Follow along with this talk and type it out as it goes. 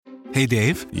Hey,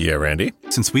 Dave. Yeah, Randy?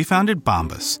 Since we founded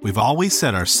Bombas, we've always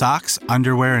said our socks,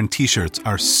 underwear, and T-shirts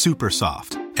are super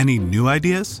soft. Any new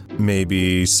ideas?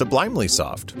 Maybe sublimely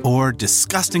soft. Or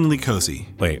disgustingly cozy.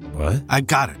 Wait, what? I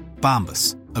got it.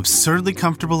 Bombas. Absurdly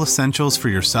comfortable essentials for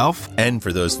yourself and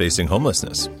for those facing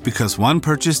homelessness. Because one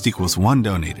purchased equals one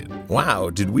donated. Wow,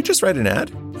 did we just write an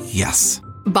ad? Yes.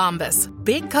 Bombas.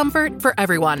 Big comfort for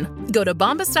everyone. Go to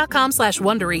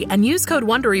bombas.com/Wondery and use code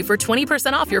WONDERY for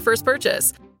 20% off your first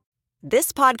purchase.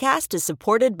 This podcast is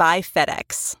supported by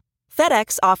FedEx.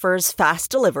 FedEx offers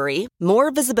fast delivery, more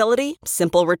visibility,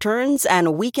 simple returns,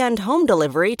 and weekend home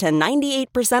delivery to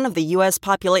 98% of the U.S.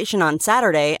 population on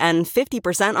Saturday and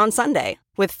 50% on Sunday.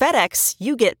 With FedEx,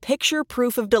 you get picture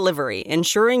proof of delivery,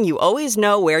 ensuring you always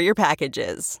know where your package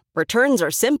is. Returns are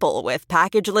simple with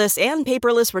packageless and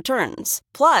paperless returns.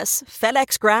 Plus,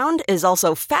 FedEx Ground is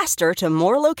also faster to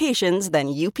more locations than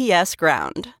UPS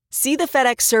Ground. See the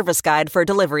FedEx service guide for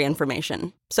delivery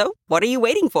information. So, what are you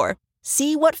waiting for?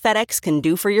 See what FedEx can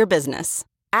do for your business.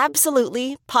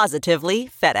 Absolutely, positively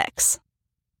FedEx.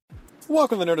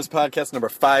 Welcome to the Nerdist Podcast number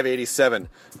 587.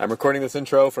 I'm recording this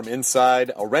intro from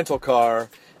inside a rental car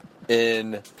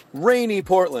in rainy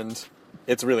Portland.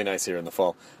 It's really nice here in the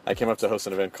fall. I came up to host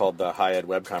an event called the High Ed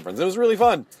Web Conference. It was really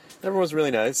fun. Everyone was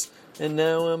really nice. And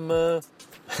now I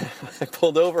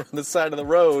pulled over on the side of the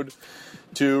road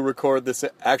to record this.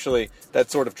 Actually,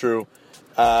 that's sort of true.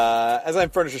 As I'm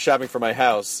furniture shopping for my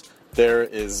house,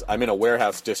 I'm in a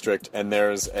warehouse district, and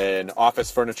there's an office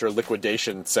furniture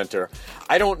liquidation center.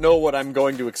 I don't know what I'm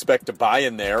going to expect to buy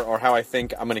in there or how I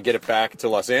think I'm going to get it back to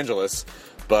Los Angeles,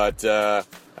 but I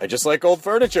just like old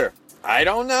furniture. I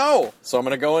don't know. So I'm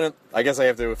going to go in and I guess I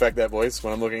have to affect that voice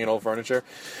when I'm looking at old furniture.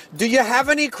 Do you have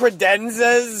any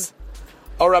credenzas?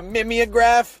 Or a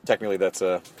mimeograph? Technically, that's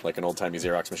like an old-timey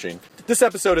Xerox machine. This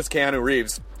episode is Keanu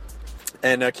Reeves.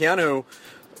 And Keanu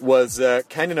was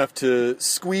kind enough to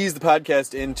squeeze the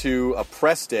podcast into a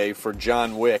press day for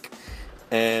John Wick.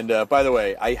 And by the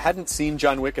way, I hadn't seen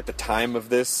John Wick at the time of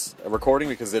this recording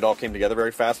because it all came together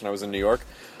very fast when I was in New York.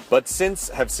 But since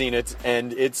have seen it,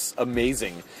 and it's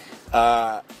amazing.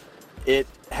 It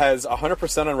has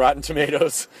 100% on Rotten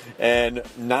Tomatoes and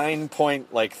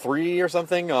 9.3 or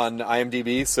something on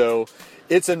IMDb. So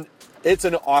it's an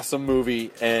awesome movie,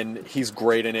 and he's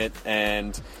great in it,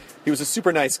 and he was a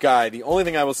super nice guy. The only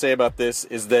thing I will say about this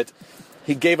is that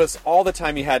he gave us all the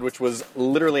time he had, which was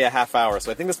literally a half hour.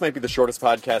 So I think this might be the shortest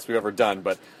podcast we've ever done,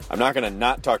 but I'm not going to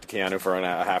not talk to Keanu for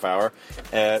a half hour.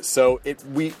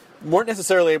 We weren't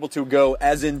necessarily able to go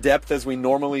as in-depth as we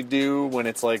normally do when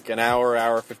it's like an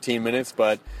hour 15 minutes,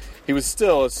 but he was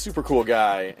still a super cool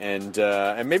guy, and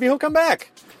maybe he'll come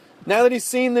back. Now that he's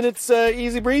seen that it's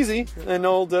easy breezy in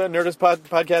old Nerdist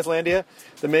Podcast Landia,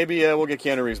 then maybe we'll get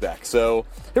Keanu Reeves back. So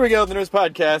here we go, the Nerdist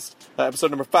Podcast, episode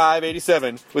number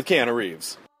 587 with Keanu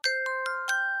Reeves.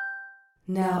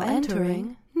 Now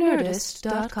entering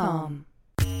Nerdist.com.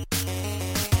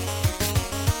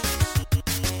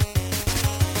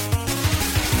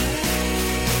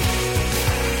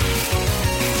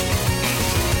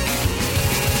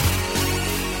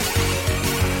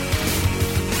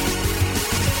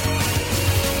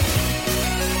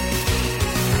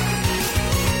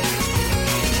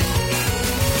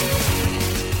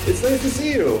 It's nice to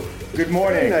see you. Good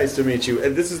morning. Very nice to meet you.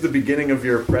 And this is the beginning of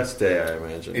your press day, I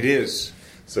imagine. It is.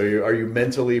 So are you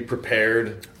mentally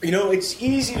prepared? You know, it's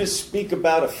easy to speak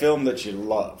about a film that you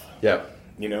love. Yeah.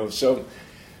 You know, so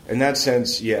in that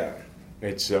sense, yeah.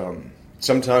 It's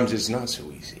sometimes it's not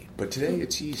so easy, but today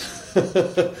it's easy.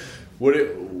 So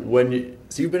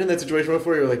you've been in that situation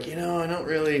before? You're like, I don't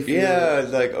really feel... Yeah,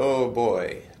 like, oh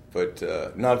boy, but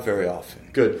not very often.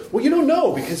 Good. Well, you don't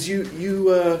know because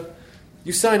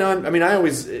you sign on. I mean,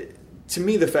 to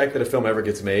me, the fact that a film ever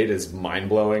gets made is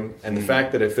mind-blowing, and the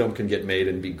fact that a film can get made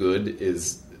and be good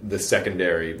is the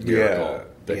secondary miracle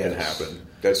that can happen.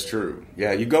 That's true.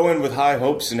 Yeah, you go in with high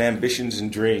hopes and ambitions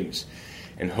and dreams,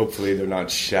 and hopefully they're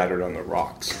not shattered on the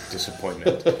rocks of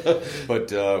disappointment.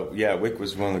 But, Wick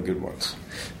was one of the good ones.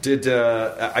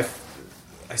 I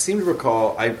seem to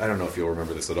recall, I don't know if you'll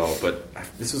remember this at all, but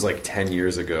this was like 10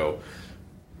 years ago,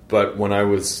 but when I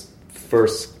was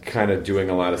first kind of doing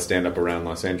a lot of stand-up around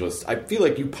Los Angeles, I feel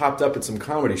like you popped up at some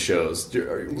comedy shows.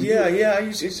 I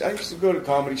used to go to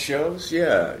comedy shows.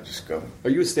 Yeah, just go. Are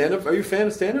you a stand-up? Are you a fan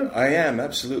of stand-up? I am,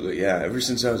 absolutely, yeah, ever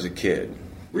since I was a kid.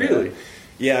 Really?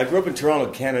 Yeah, I grew up in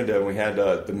Toronto, Canada, and we had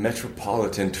the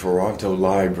Metropolitan Toronto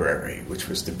Library, which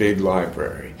was the big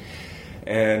library.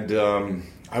 And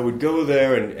I would go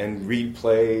there and read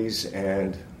plays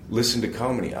and listen to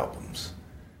comedy albums.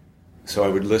 So I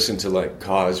would listen to like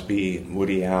Cosby,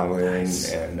 Woody Allen,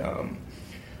 and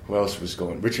Who else was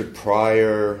going? Richard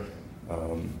Pryor.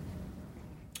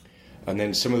 And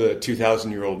then some of the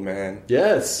 2,000-Year-Old Man.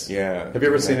 Yes. Yeah. Have you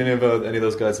ever seen any of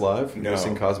those guys live? No. Have you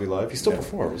seen Cosby live? He still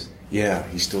performs. Yeah,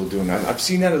 he's still doing that. I've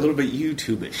seen that a little bit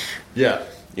YouTube-ish. Yeah.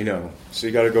 You know, so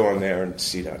you got to go on there and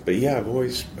see that. But yeah, I've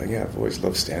always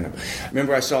loved stand-up. I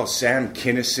remember I saw Sam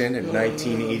Kinison in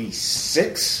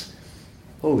 1986.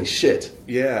 Holy shit.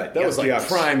 Yeah. That was like Yucks.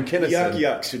 prime Kinison.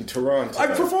 Yucks in Toronto. I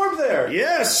performed there.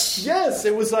 Yes. Yes,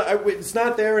 it was. It's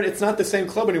not there, and it's not the same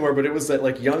club anymore. But it was at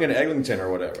like Young and Eglinton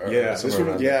or whatever. Yeah,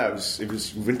 Or it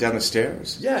was. We went down the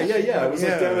stairs. Yeah. It was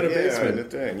like down in a basement. The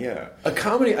thing, yeah.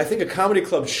 I think a comedy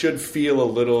club should feel a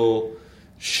little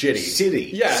shitty.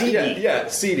 Seedy. Yeah,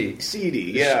 Seedy.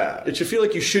 seedy. Yeah. It should feel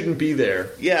like you shouldn't be there.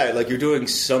 Yeah, like you're doing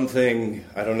something,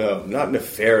 I don't know, not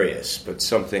nefarious, but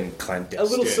something clandestine. A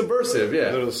little subversive, yeah.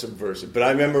 A little subversive. But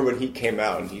I remember when he came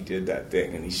out and he did that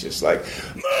thing, and he's just like,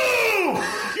 move!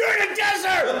 You're in a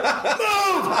desert!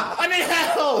 Move! I'm in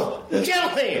hell!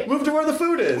 Kill me! Move to where the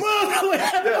food is. Move to where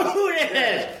the food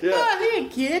is! Yeah. Oh, here,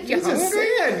 kid, you're hungry?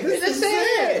 This is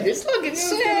sand. It's looking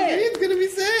sad. It's gonna be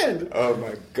sand. Oh,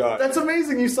 my God. That's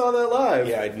amazing. You saw that live.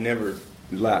 Yeah, I'd never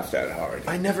laughed that hard.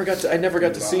 I never got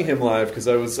to see him live because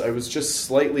I was just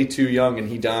slightly too young, and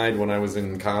he died when I was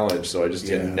in college, so I just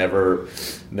never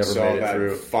Saw made it that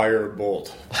through.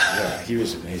 Firebolt. Yeah, he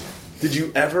was amazing. Did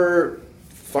you ever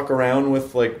fuck around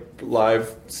with like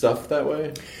live stuff that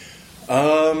way?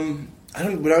 I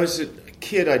don't. When I was a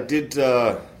kid, I did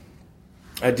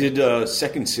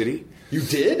Second City. You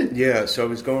did? Yeah, so I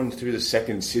was going through the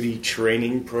Second City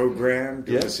training program,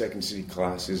 doing Yeah. the Second City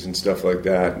classes and stuff like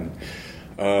that,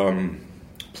 and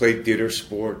played theater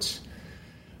sports.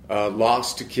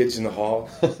 Lost to Kids in the Hall.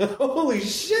 Holy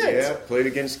shit! Yeah, played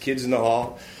against Kids in the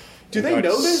Hall. Do they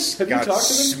know this? Have you got talked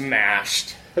to them?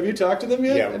 Smashed. Have you talked to them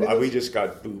yet? Yeah, we just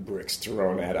got boo bricks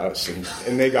thrown at us,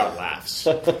 and they got laughs.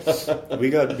 We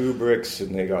got boo bricks,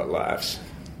 and they got laughs.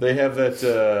 They have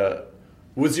that.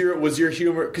 Was your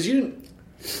humor? Because you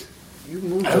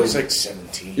moved. I was like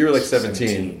 17. You were like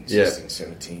 17. 16,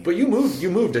 17. But you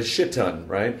moved a shit ton,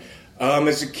 right?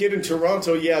 As a kid in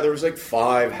Toronto, there was like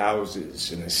 5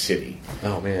 houses in a city.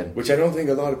 Oh man. Which I don't think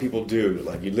a lot of people do.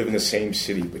 Like, you live in the same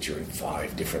city, but you're in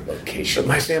 5 different locations.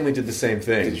 But my family did the same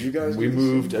thing. Did you guys? We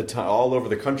moved all over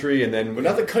the country, and then But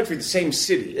not the country, the same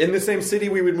city. in the same city,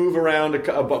 we would move around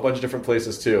a bunch of different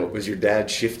places too. Was your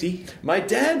dad shifty? My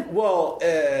dad, well,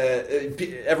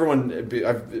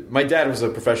 my dad was a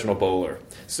professional bowler.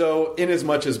 So, in as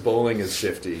much as bowling is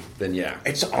shifty, then yeah.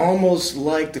 It's almost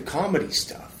like the comedy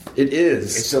stuff. It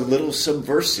is. It's a little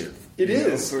subversive. It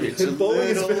is. Bowling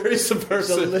is very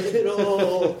subversive.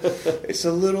 It's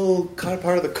a little kind of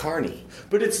part of the carny.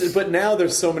 But now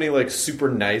there's so many like super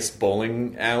nice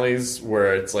bowling alleys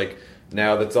where it's like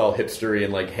now that's all hipstery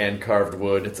and like hand carved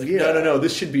wood. It's like no,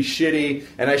 this should be shitty,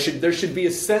 and there should be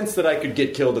a sense that I could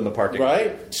get killed in the parking lot.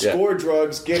 Right? Yeah. Score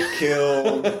drugs, get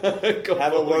killed,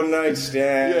 have a one-night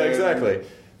stand. Yeah, exactly.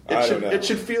 It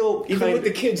should feel even with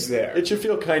the kids there. It should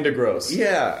feel kind of gross.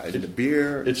 Yeah, and the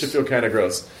beer. It should feel kind of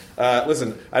gross.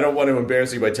 Listen, I don't want to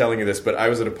embarrass you by telling you this, but I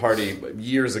was at a party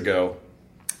years ago,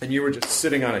 and you were just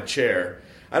sitting on a chair.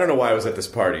 I don't know why I was at this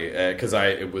party because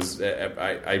I'm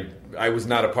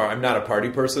not a party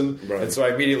person, right. And so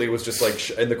I immediately was just like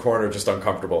in the corner, just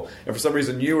uncomfortable. And for some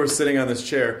reason, you were sitting on this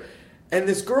chair. And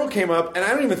this girl came up, and I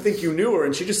don't even think you knew her,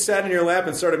 and she just sat in your lap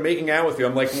and started making out with you.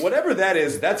 I'm like, whatever that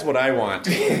is, that's what I want.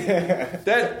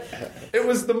 It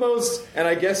was the most, and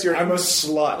I guess I'm a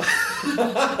slut.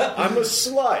 I'm a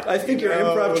slut. I think your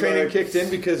improv training kicked in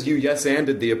because you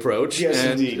yes-anded the approach. Yes,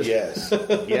 indeed, yes.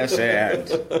 Yes, and.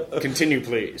 Continue,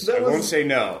 please. I won't say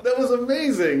no. That was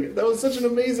amazing. That was such an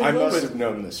amazing moment. I must have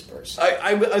known this person.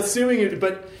 I'm assuming it,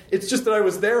 but it's just that I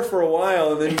was there for a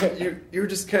while, and then you were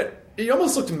just kind of... You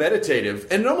almost looked meditative,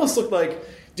 and it almost looked like,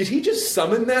 did he just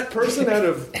summon that person out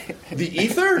of the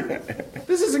ether?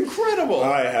 This is incredible.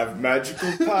 I have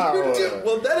magical power.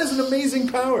 Well, that is an amazing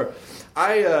power.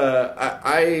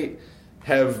 I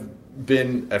have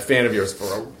been a fan of yours for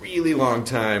a really long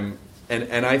time,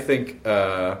 and I think,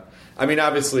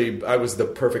 obviously, I was the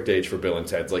perfect age for Bill and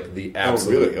Ted's, like the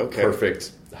absolute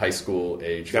perfect high school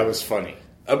age. That was funny.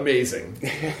 Amazing.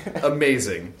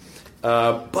 Amazing.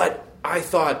 But... I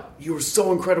thought you were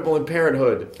so incredible in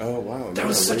Parenthood. Oh, wow. That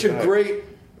was such a great... It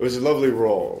was a lovely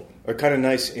role. A kind of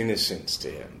nice innocence to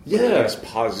him. Yeah. A nice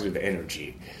positive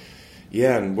energy.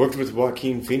 Yeah, and worked with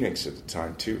Joaquin Phoenix at the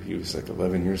time, too. He was like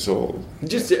 11 years old.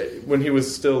 Just when he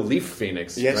was still Leaf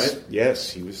Phoenix, yes, right?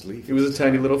 Yes, he was Leaf. He was a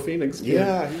tiny little Phoenix.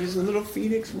 Yeah, he was a little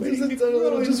Phoenix waiting to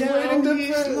grow. Just waiting to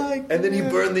like, and then he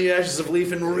burned the ashes of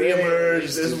Leaf and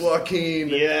reemerged as Joaquin.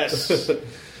 Yes.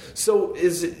 So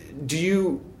do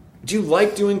you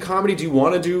like doing comedy? Do you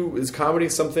want to do? Is comedy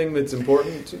something that's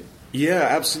important to you? Yeah,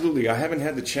 absolutely. I haven't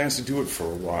had the chance to do it for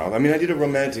a while. I mean, I did a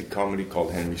romantic comedy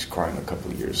called Henry's Crime a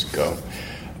couple of years ago.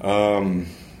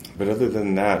 But other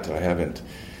than that, I haven't.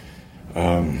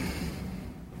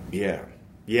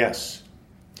 Yes.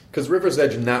 Because River's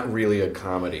Edge, not really a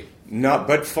comedy.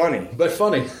 But funny. But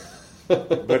funny.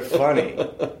 But funny.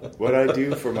 What I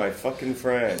do for my fucking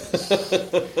friends.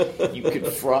 You could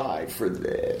fry for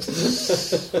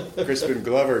this. Crispin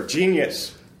Glover,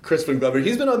 genius. Crispin Glover.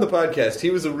 He's been on the podcast. He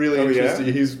was a really interesting.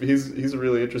 Yeah? He's a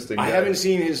really interesting guy. I haven't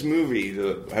seen his movie.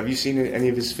 Have you seen any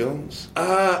of his films?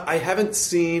 I haven't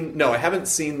seen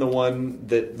the one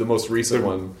the most recent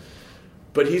one.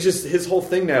 But his whole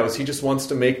thing now is he just wants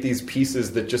to make these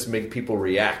pieces that just make people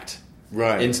react,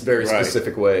 right, in very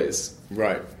specific ways.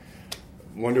 Right.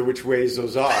 Wonder which ways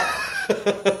those are. I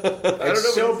don't know.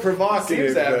 So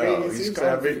provocative. He seems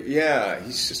happy. Yeah,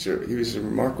 he was a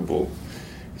remarkable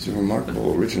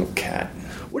original cat.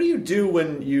 What do you do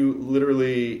when you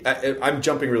literally... I'm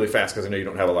jumping really fast because I know you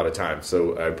don't have a lot of time,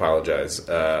 so I apologize.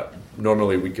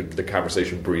 Normally the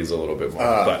conversation breathes a little bit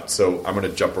more, so I'm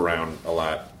going to jump around a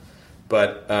lot.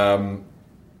 But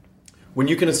when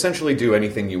you can essentially do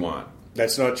anything you want.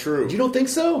 That's not true. You don't think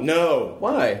so? No.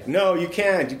 Why? No, you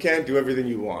can't. You can't do everything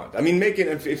you want. I mean,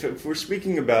 if we're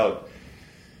speaking about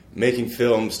making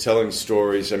films, telling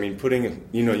stories, I mean,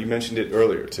 you mentioned it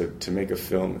earlier, to make a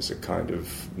film is a kind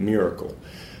of miracle.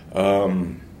 I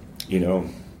mean,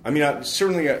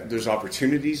 certainly there's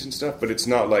opportunities and stuff, but it's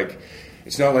not like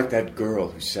that girl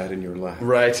who sat in your lap.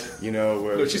 Right. Where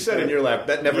no, she sat in your lap.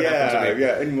 That never happened to me.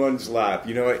 Yeah, in one's lap.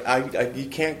 You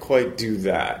can't quite do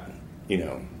that,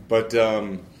 But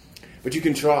you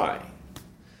can try.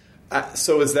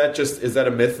 So is that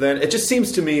a myth then? It just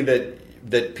seems to me that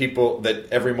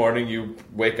every morning you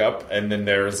wake up and then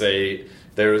there's a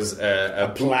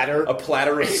platter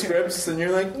of scripts and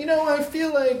you're like, I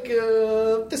feel like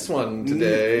this one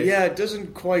today. Yeah, it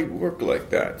doesn't quite work like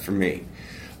that for me.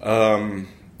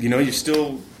 You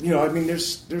still, I mean,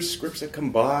 there's scripts that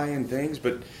come by and things,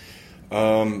 but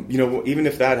even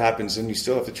if that happens, then you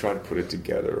still have to try to put it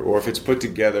together. Or if it's put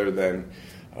together, then,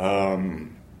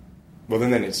 then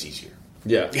it's easier.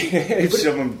 Yeah. If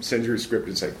someone sends you a script,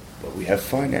 it's like, well, we have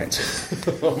financing.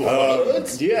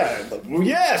 Yeah. Well,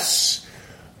 yes.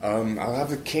 I'll have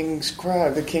the king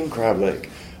crab leg.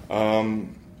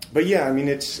 But yeah, I mean,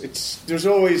 there's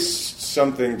always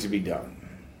something to be done.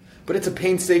 But it's a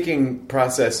painstaking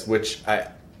process, which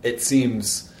it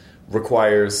seems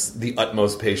requires the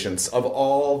utmost patience. Of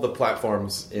all the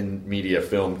platforms in media,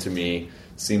 film to me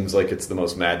seems like it's the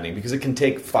most maddening because it can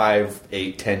take 5,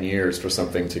 8, 10 years for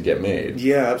something to get made.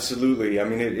 Yeah, absolutely. I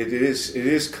mean, it is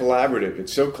collaborative.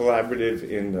 It's so collaborative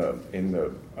in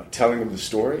the telling of the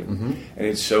story, and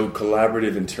it's so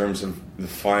collaborative in terms of the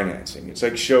financing. It's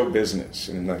like show business,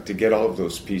 and like to get all of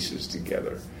those pieces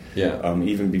together. Yeah.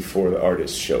 Even before the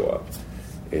artists show up,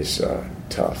 is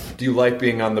tough. Do you like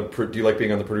being on the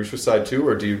producer side too,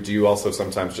 or do you also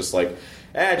sometimes just like,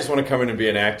 I just want to come in and be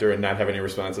an actor and not have any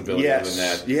responsibility other than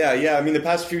that? Yeah. I mean, the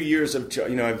past few years, I've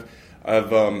done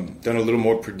a little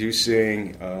more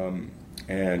producing,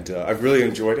 and I've really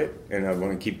enjoyed it, and I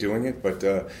want to keep doing it. But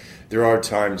there are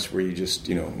times where you just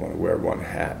want to wear one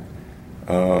hat.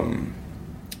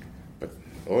 But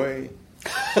oi.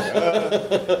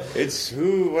 It's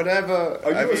whatever.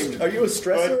 Are you a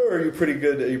stressor, or are you pretty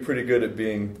good? Are you pretty good at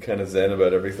being kind of zen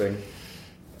about everything?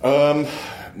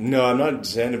 No, I'm not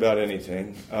zen about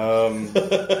anything. I'm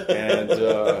kind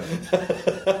of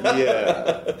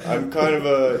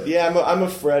I'm a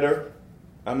fretter.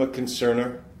 I'm a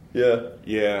concerner.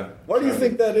 Yeah. Why do you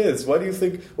think that is? Why do you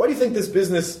think this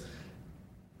business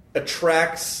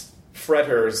attracts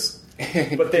fretters,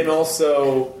 but then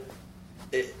also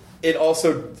it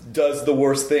also does the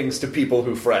worst things to people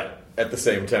who fret at the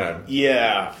same time?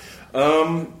 Yeah.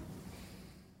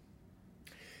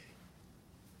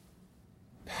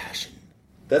 Passion.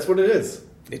 That's what it is.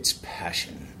 It's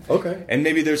passion. Okay. And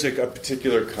maybe there's like a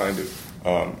particular kind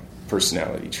of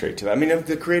personality trait to that. I mean,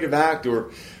 the creative act or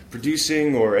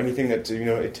producing or anything that,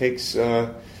 it takes,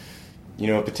 a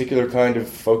particular kind of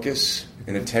focus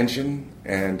and attention.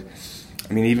 And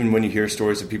I mean, even when you hear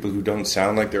stories of people who don't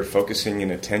sound like they're focusing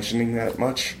and attentioning that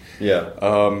much,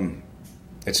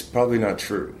 it's probably not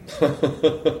true.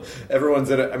 Everyone's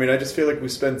in it. I mean, I just feel like we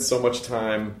spend so much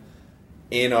time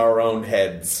in our own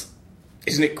heads.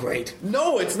 Isn't it great?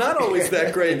 No, it's not always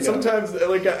that great. No. Sometimes,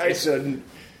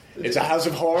 It's a house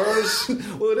of horrors.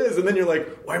 Well, it is, and then you're like,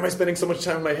 why am I spending so much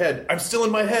time in my head? I'm still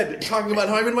in my head, talking about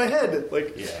how I'm in my head.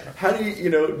 Like, how do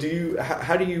you,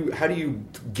 how do you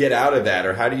get out of that,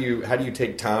 or how do you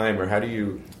take time, or how do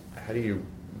you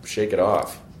shake it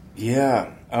off?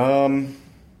 Yeah.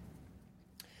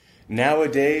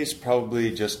 Nowadays,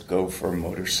 probably just go for a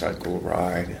motorcycle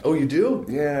ride. Oh, you do?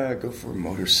 Yeah, go for a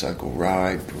motorcycle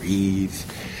ride, breathe,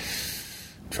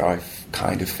 drive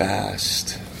kind of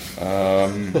fast.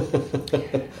 And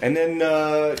then,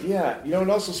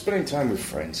 and also spending time with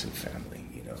friends and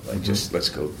family, just let's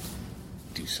go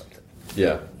do something.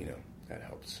 Yeah. That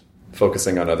helps.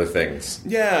 Focusing on other things.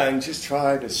 Yeah, and just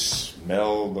try to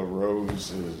smell the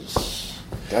roses.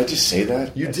 Did I just say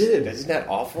that? You did. Isn't that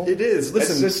awful? It is.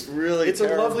 Listen, it's just really it's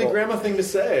terrible. a lovely grandma thing to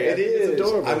say. It is. It's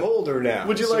adorable. I'm older now.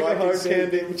 Would you so like I a hard can say,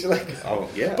 candy? Would you like? Oh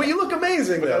yeah. But you look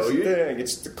amazing, though. That's the thing.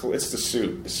 It's the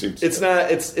suit. The suit. It's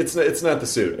not. It's not the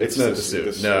suit. It's not the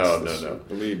suit. No.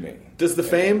 Believe me. Does the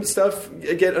fame stuff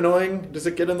get annoying? Does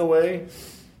it get in the way?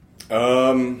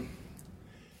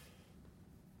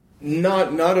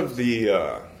 Not of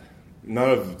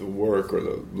the work or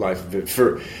the life of it.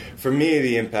 For me,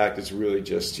 the impact is really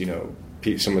just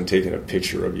someone taking a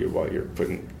picture of you while you're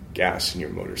putting gas in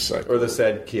your motorcycle, or the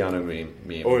said Keanu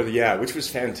meme, or which was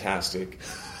fantastic.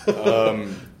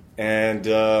 And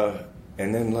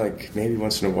then maybe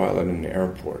once in a while at an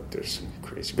airport, there's some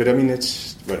crazy. But I mean,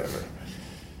 it's whatever.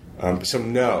 So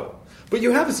no. But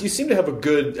you seem to have a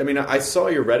good. I mean, I saw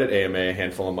your Reddit AMA a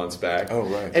handful of months back. Oh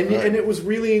right, and it was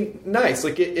really nice.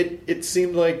 Like it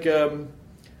seemed like I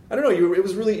don't know. You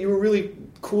were really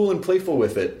cool and playful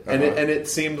with it, and it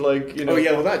seemed like Oh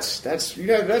yeah, well that's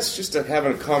just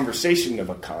having a conversation of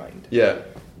a kind. Yeah.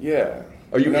 Yeah.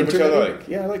 Are you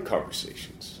internet? I like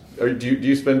conversations. Are you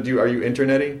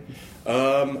internety?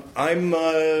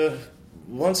 I'm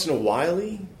once in a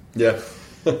while-y. Yeah.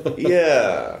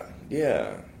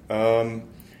 Yeah.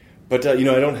 But I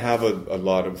don't have a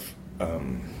lot of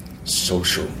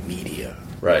social media.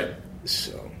 Right.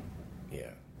 So, yeah.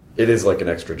 It is like an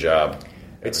extra job.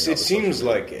 It seems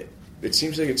like it. It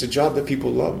seems like it's a job that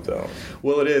people love, though.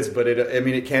 Well, it is, but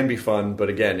it can be fun. But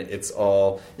again, it's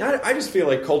all. I just feel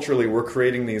like culturally we're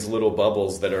creating these little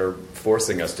bubbles that are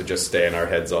forcing us to just stay in our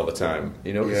heads all the time.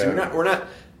 Because we're not.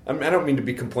 I mean, I don't mean to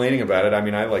be complaining about it. I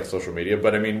mean, I like social media,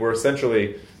 but I mean, we're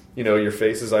essentially, your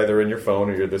face is either in your phone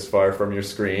or you're this far from your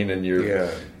screen, and you're.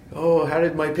 Yeah. Oh, how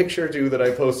did my picture do that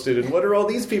I posted? And what are all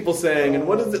these people saying? And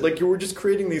what is it like? You were just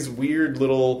creating these weird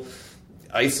little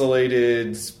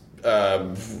isolated.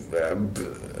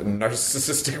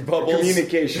 Narcissistic bubbles.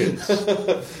 Communications.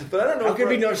 But I don't know. How can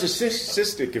it be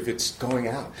narcissistic if it's going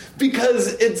out?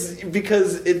 Because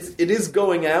it is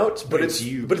going out, but it's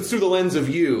you. But it's through the lens of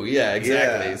you. Yeah,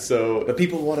 exactly. Yeah. So but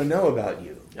people want to know about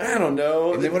you. I don't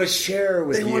know. And they want to share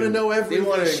with you. They want to know everything. They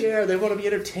want to share. They want to be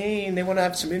entertained. They want to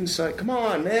have some insight. Come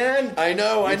on, man. I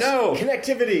know.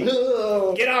 Connectivity.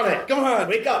 Get on it. Come on.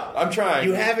 Wake up. I'm trying.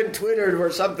 You haven't Twittered or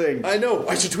something. I know.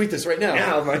 I should tweet this right now.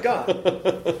 Oh, my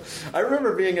God. I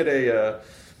remember being at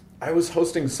I was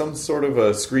hosting some sort of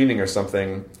a screening or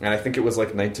something, and I think it was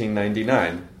like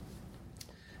 1999.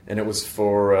 And it was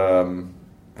for...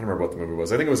 I don't remember what the movie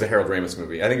was. I think it was a Harold Ramis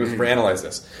movie. I think it was for Analyze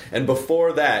This. And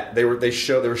before that, they were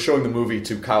showing the movie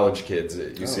to college kids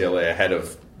at UCLA ahead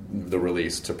of the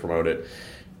release to promote it.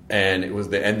 And it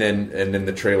was and then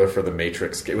the trailer for The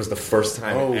Matrix. It was the first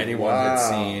time anyone had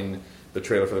seen the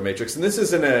trailer for The Matrix. And this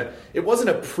it wasn't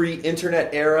a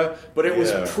pre-internet era, but it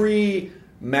was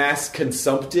pre-mass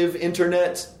consumptive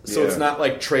internet. So it's not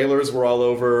like trailers were all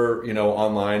over,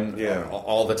 online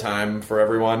all the time for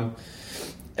everyone.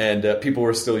 And people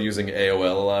were still using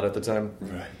AOL a lot at the time.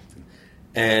 Right.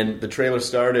 And the trailer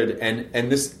started, and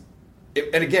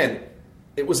again,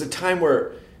 it was a time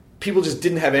where people just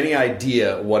didn't have any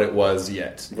idea what it was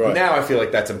yet. Right. Now I feel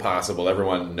like that's impossible.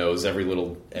 Everyone knows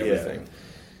everything. Yeah.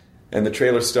 And the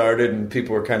trailer started, and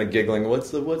people were kind of giggling,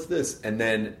 what's this? And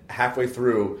then halfway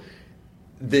through,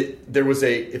 there was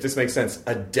if this makes sense,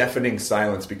 a deafening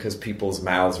silence because people's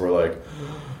mouths were like...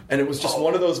 And it was just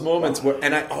one of those moments where...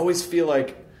 And I always feel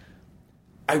like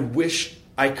I wish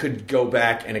I could go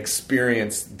back and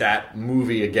experience that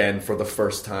movie again for the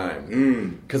first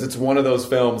time. Because it's one of those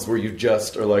films where you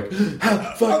just are like,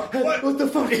 how fuck? What the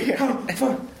fuck? How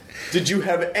fuck? Did you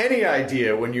have any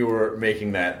idea when you were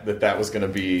making that was going to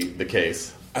be the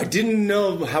case? I didn't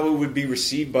know how it would be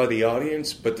received by the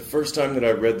audience, but the first time that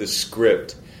I read the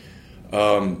script...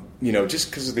 just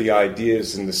because of the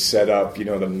ideas and the setup,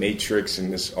 the Matrix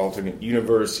and this alternate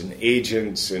universe and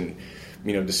agents and,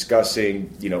 discussing,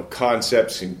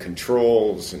 concepts and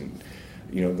controls and,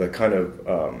 the kind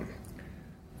of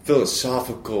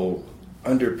philosophical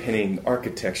underpinning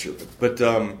architecture. But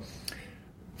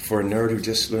for a nerd who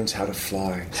just learns how to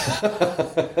fly,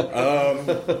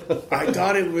 I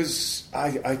thought it was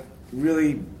I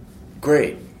really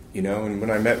great, you know. And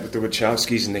when I met with the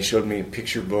Wachowskis and they showed me a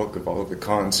picture book of all of the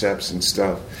concepts and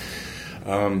stuff,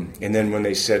 and then when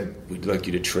they said, we'd like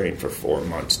you to train for 4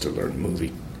 months to learn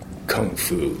movie kung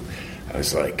fu, I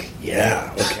was like,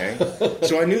 yeah, okay.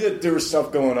 So I knew that there was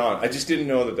stuff going on. I just didn't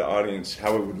know that the audience,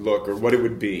 how it would look or what it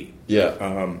would be.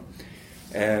 Yeah.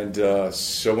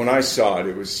 So when I saw it,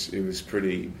 it was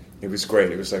great.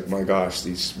 It was like, my gosh,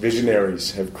 these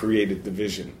visionaries have created the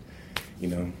vision. You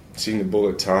know, seeing the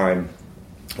bullet time,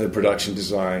 the production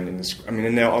design,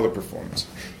 and now all the performance.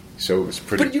 So it was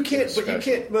pretty. But you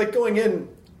can't. Like going in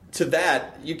to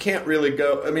that, you can't really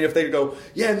go. I mean, if they go,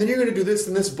 yeah, and then you're going to do this,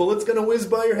 and this bullet's going to whiz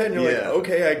by your head, and you're like,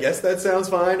 okay, I guess that sounds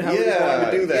fine. How would you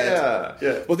want to do that?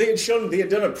 Yeah. Well, they had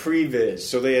done a previs,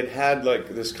 so they had like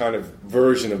this kind of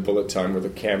version of bullet time where the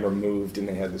camera moved, and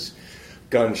they had this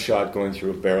gunshot going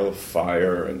through a barrel of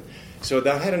fire, and so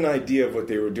they had an idea of what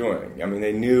they were doing. I mean,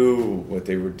 they knew what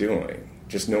they were doing.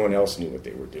 Just no one else knew what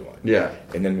they were doing. Yeah.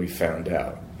 And then we found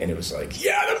out. And it was like,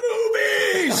 yeah, the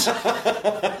movies!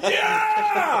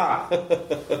 Yeah!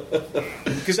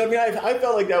 Because, I mean, I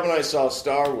felt like that when I saw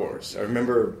Star Wars. I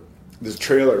remember the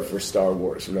trailer for Star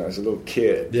Wars when I was a little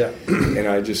kid. Yeah. And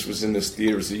I just was in this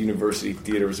theater. It was a university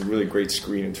theater. It was a really great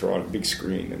screen in Toronto, big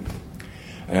screen.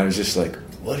 And I was just like,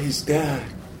 what is that?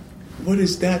 What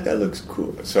is that? That looks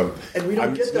cool. So, and we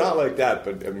don't get it's that. not like that,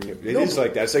 but I mean, it is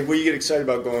like that. It's like, well, you get excited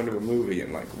about going to a movie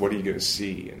and like, what are you going to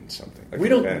see and something. Like we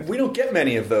don't get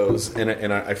many of those,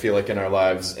 I feel like in our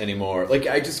lives anymore. Like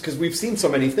because we've seen so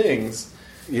many things.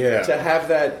 Yeah. To have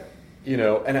that, you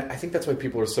know, and I think that's why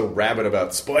people are so rabid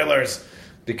about spoilers.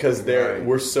 Because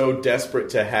we're so desperate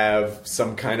to have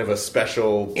some kind of a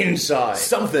special inside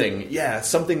something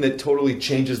that totally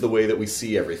changes the way that we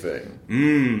see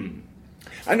everything.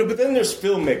 I know, but then there's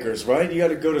filmmakers, right? You got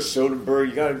to go to Soderbergh,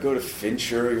 you got to go to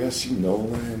Fincher, you got to see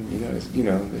Nolan. You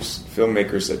know, there's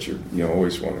filmmakers that you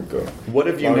always want to go. What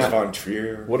have you Lars von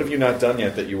Trier? What have you not done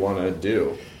yet that you want to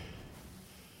do?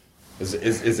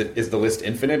 Is the list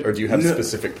infinite, or do you have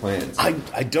specific plans?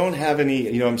 I don't have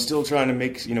any. You know, I'm still trying to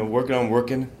make. You know, working on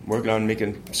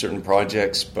making certain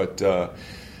projects, but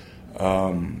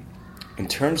in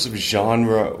terms of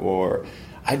genre, or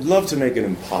I'd love to make an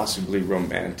impossibly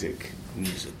romantic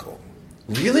musical.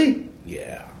 Really?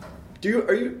 Yeah.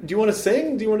 Do you want to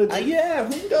sing? Do you want to?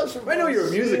 Yeah. Who doesn't? I know you're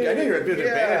a music. I know you're a bit of a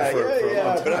band for a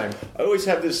long time. But I always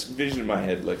have this vision in my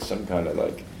head, like some kind of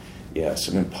like. Yeah,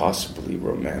 some impossibly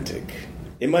romantic.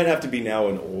 It might have to be now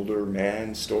an older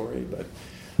man story, but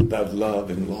about love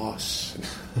and loss,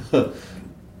 and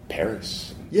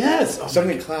Paris. Yes,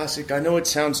 something classic. I know it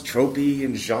sounds tropey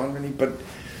and genre-y, but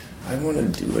I want to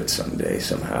do it someday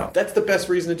somehow. That's the best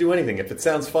reason to do anything. If it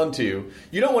sounds fun to you,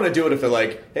 you don't want to do it if they're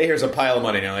like, "Hey, here's a pile of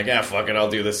money." And you're like, "Yeah, fuck it, I'll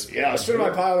do this." Yeah, spend my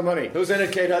pile of money. Who's in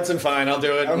it? Kate Hudson. Fine, I'll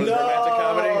do it. No, romantic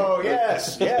comedy. Oh,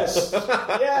 yes. Yes. But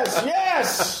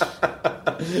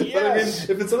I mean, if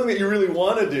it's something that you really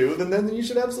want to do, then you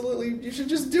should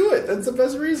just do it. That's the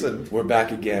best reason. We're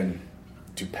back again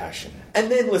to passion.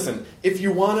 And then listen, if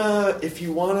you wanna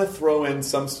throw in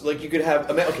some, like you could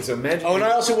have. Okay, so imagine. Oh, and I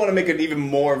also want to make an even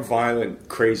more violent,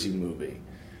 crazy movie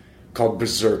called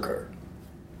Berserker.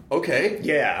 Okay.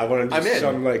 Yeah, I want to do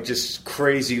some like just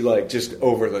crazy, like just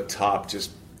over the top, just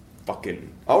fucking.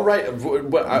 All right. Do you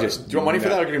want money for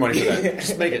that? I'll give you money for that.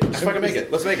 Just make it. Just fucking make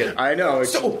it. Let's make it. I know.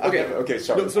 Okay.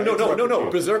 Sorry. No.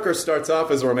 Berserker starts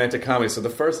off as a romantic comedy. So the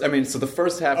first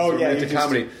half is romantic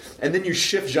comedy, and then you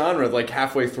shift genre like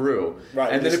halfway through,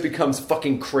 right? And then it becomes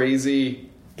fucking crazy.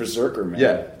 Berserker, man.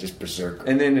 Yeah, just Berserker.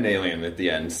 And then an alien at the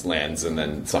end lands, and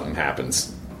then something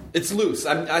happens. It's loose.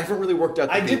 I haven't really worked out.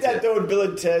 I did that though in Bill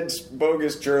and Ted's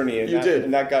Bogus Journey,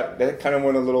 and that kind of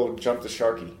went a little jump the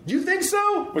sharky. You think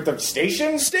so? With the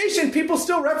station? People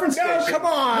still reference Station. No, come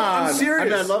on! No, I'm serious. I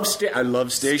mean, I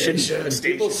love Station.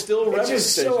 People still reference Station. It's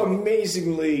just Station. so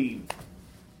amazingly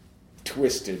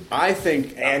twisted. I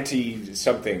think anti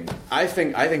something. I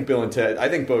think Bill and Ted. I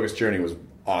think Bogus Journey was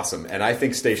awesome, and I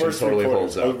think Station First totally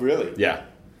holds up. Oh, really? Yeah.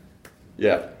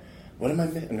 What am I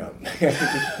missing? No.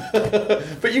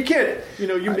 But you can't.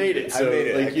 You made it. So I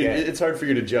made it. It's hard for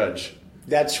you to judge.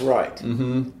 That's right.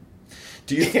 Mm-hmm.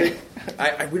 Do you think?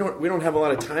 We don't have a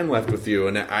lot of time left with you,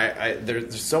 and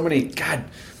there's so many. God,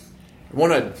 I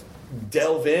want to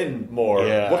delve in more.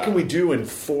 Yeah. What can we do in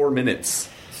 4 minutes?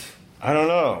 I don't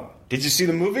know. Did you see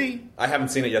the movie? I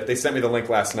haven't seen it yet. They sent me the link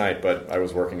last night, but I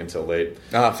was working until late.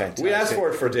 Oh, fantastic. We asked for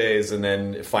it for days, and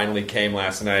then it finally came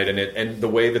last night. And the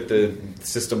way that the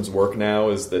systems work now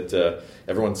is that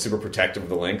everyone's super protective of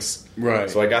the links. Right.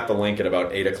 So I got the link at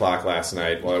about 8 o'clock last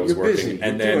night while I was You're working. busy.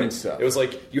 And You're then doing stuff. it was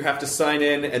like, you have to sign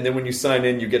in, and then when you sign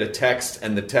in, you get a text,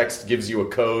 and the text gives you a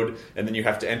code, and then you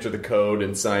have to enter the code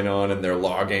and sign on, and they're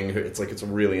logging. It's a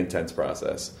really intense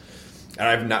process.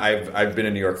 And I've been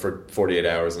in New York for 48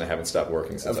 hours, and I haven't stopped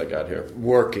working since I got here.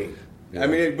 Working. Yeah. I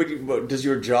mean, but does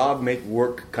your job make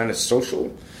work kind of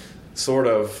social? Sort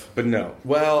of, but no.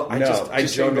 Well, I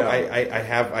juggle.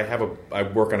 No. I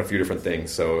work on a few different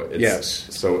things, so it's, yes.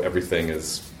 So everything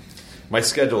is. My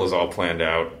schedule is all planned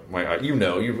out.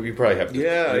 You probably have.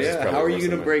 Yeah. How are you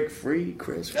going to break free,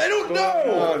 Chris? I don't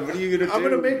know. What are you going to do? I'm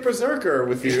going to make Berserker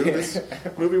with you. This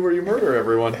movie where you murder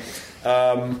everyone.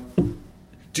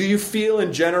 Do you feel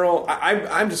in general?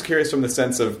 I'm just curious from the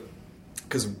sense of,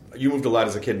 because you moved a lot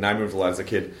as a kid and I moved a lot as a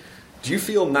kid. Do you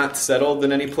feel not settled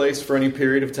in any place for any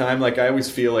period of time? Like, I always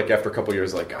feel like after a couple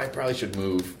years, like, I probably should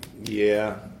move.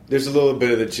 Yeah. There's a little bit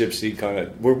of the gypsy kind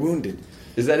of, we're wounded.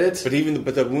 Is that it?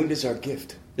 But the wound is our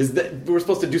gift. Is that we're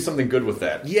supposed to do something good with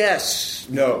that? Yes.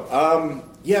 No.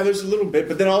 Yeah, there's a little bit,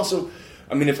 but then also,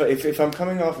 I mean, if I'm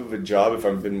coming off of a job, if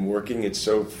I've been working, it's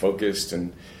so focused,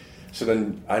 and so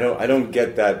then I don't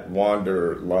get that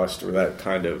wanderlust or that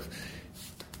kind of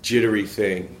jittery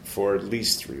thing for at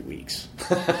least 3 weeks.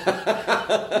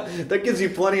 That gives you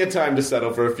plenty of time to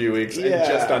settle for a few weeks and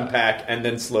just unpack, and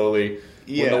then slowly,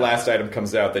 when the last item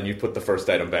comes out, then you put the first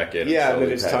item back in. Yeah, and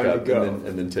then it's time to go.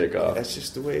 And then take off. That's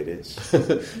just the way it is.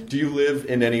 Do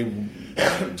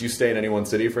you stay in any one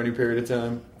city for any period of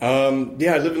time?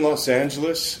 Yeah, I live in Los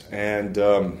Angeles, and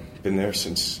been there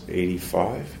since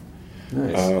 '85.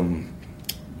 Nice.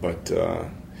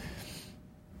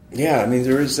 Yeah, I mean,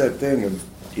 there is that thing of,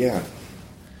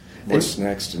 what's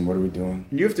next and what are we doing?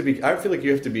 I feel like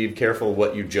you have to be careful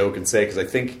what you joke and say, because I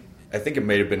think it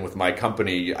may have been with my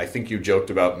company. I think you joked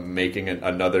about making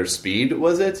another Speed,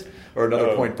 was it? Or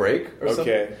another Point Break or something?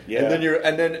 Okay, yeah.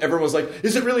 And then everyone was like,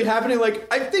 is it really happening?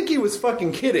 Like, I think he was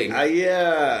fucking kidding.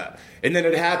 Yeah. And then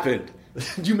it happened.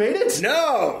 You made it? No.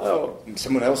 Oh.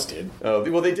 Someone else did. Oh,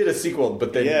 well, they did a sequel,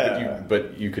 but then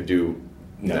but you could do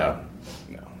No.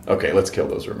 Okay, let's kill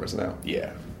those rumors now.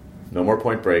 Yeah. No more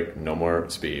Point Break, no more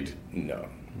Speed. No.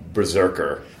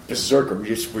 Berserker,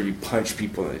 just where you punch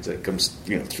people and it comes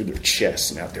through their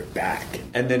chest and out their back.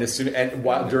 And then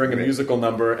during a musical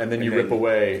number, and then you rip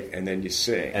away, and then you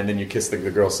sing, and then you kiss the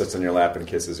girl sits on your lap and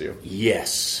kisses you.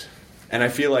 Yes. And I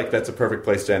feel like that's a perfect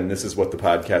place to end. This is what the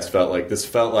podcast felt like. This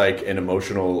felt like an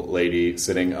emotional lady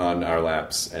sitting on our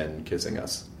laps and kissing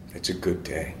us. It's a good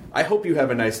day. I hope you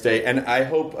have a nice day, and I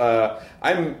hope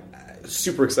I'm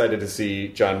super excited to see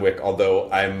John Wick, although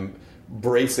I'm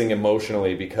bracing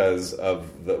emotionally because of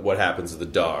what happens to the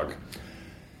dog.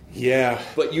 Yeah.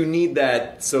 But you need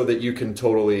that so that you can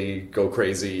totally go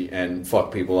crazy and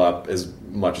fuck people up as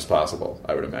much as possible,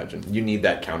 I would imagine. You need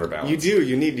that counterbalance. You do.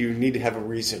 You need to have a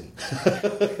reason.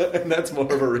 And that's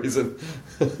more of a reason.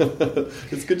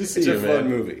 It's good to see you, man. It's a fun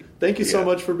movie. Thank you so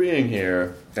much for being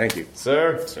here. Thank you.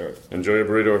 Sir. Enjoy your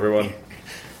burrito, everyone.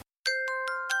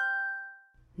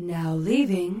 Now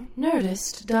leaving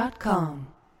Nerdist.com.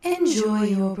 Enjoy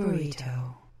your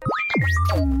burrito.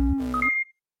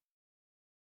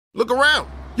 Look around.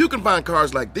 You can find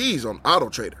cars like these on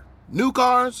AutoTrader. New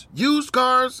cars, used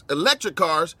cars, electric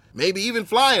cars, maybe even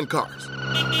flying cars.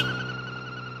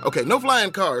 Okay, no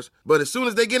flying cars, but as soon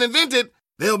as they get invented,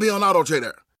 they'll be on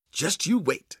AutoTrader. Just you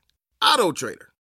wait. AutoTrader.